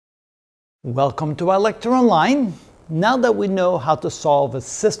Welcome to our lecture online. Now that we know how to solve a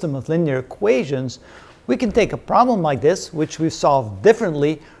system of linear equations, we can take a problem like this, which we've solved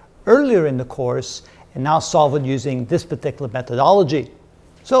differently earlier in the course, and now solve it using this particular methodology.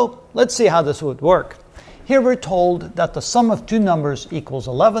 So let's see how this would work. Here we're told that the sum of two numbers equals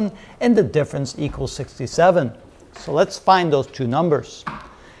 11 and the difference equals 67. So let's find those two numbers.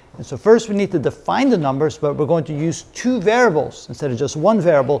 And so first we need to define the numbers, but we're going to use two variables instead of just one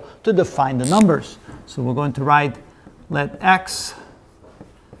variable to define the numbers. So we're going to write let x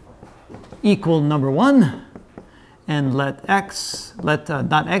equal number 1 and let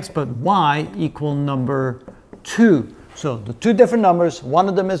not x but y equal number 2. So the two different numbers, one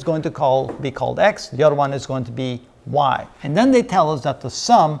of them is going to be called x, the other one is going to be y. And then they tell us that the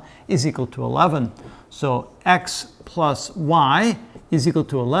sum is equal to 11. So x plus y is equal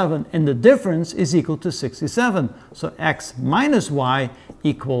to 11, and the difference is equal to 67. So x minus y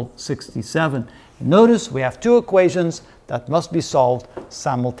equal 67. Notice we have two equations that must be solved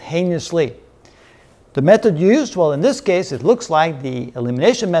simultaneously. The method used, well, in this case, it looks like the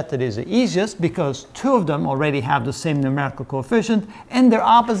elimination method is the easiest because two of them already have the same numerical coefficient and they're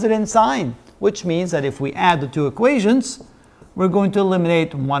opposite in sign, which means that if we add the two equations, we're going to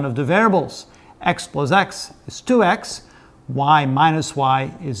eliminate one of the variables. X plus x is 2x, y minus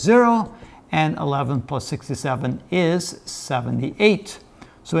y is 0, and 11 plus 67 is 78.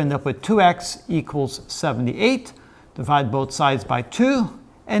 So we end up with 2x equals 78. Divide both sides by 2,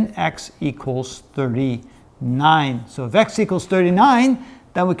 and x equals 39. So if x equals 39,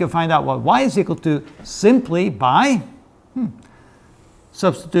 then we can find out what y is equal to simply by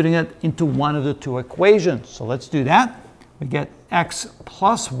substituting it into one of the two equations. So let's do that. We get x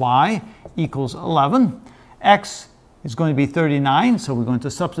plus y equals 11. X is going to be 39, so we're going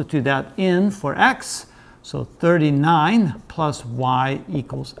to substitute that in for x. So 39 plus y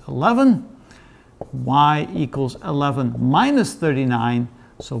equals 11. Y equals 11 minus 39,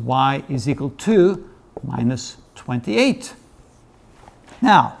 so y is equal to minus 28.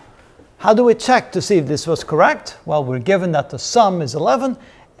 Now, how do we check to see if this was correct? Well, we're given that the sum is 11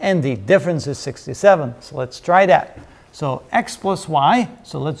 and the difference is 67. So let's try that. So x plus y,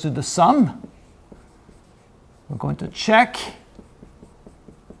 so let's do the sum. We're going to check.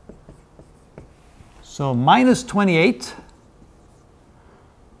 So minus 28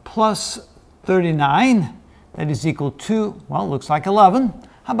 plus 39, that is equal to, well, looks like 11.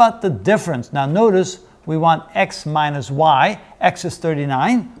 How about the difference? Now notice we want x minus y. X is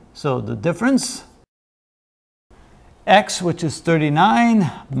 39, so the difference, x, which is 39,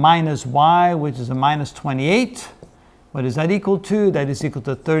 minus y, which is a minus 28. What is that equal to? That is equal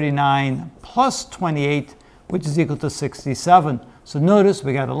to 39 plus 28, which is equal to 67. So notice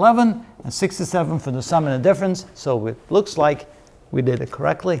we got 11 and 67 for the sum and the difference. So it looks like we did it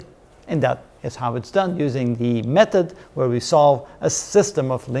correctly. And that is how it's done using the method where we solve a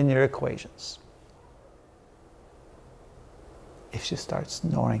system of linear equations. If she starts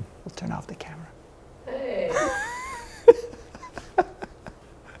snoring, we'll turn off the camera. Hey.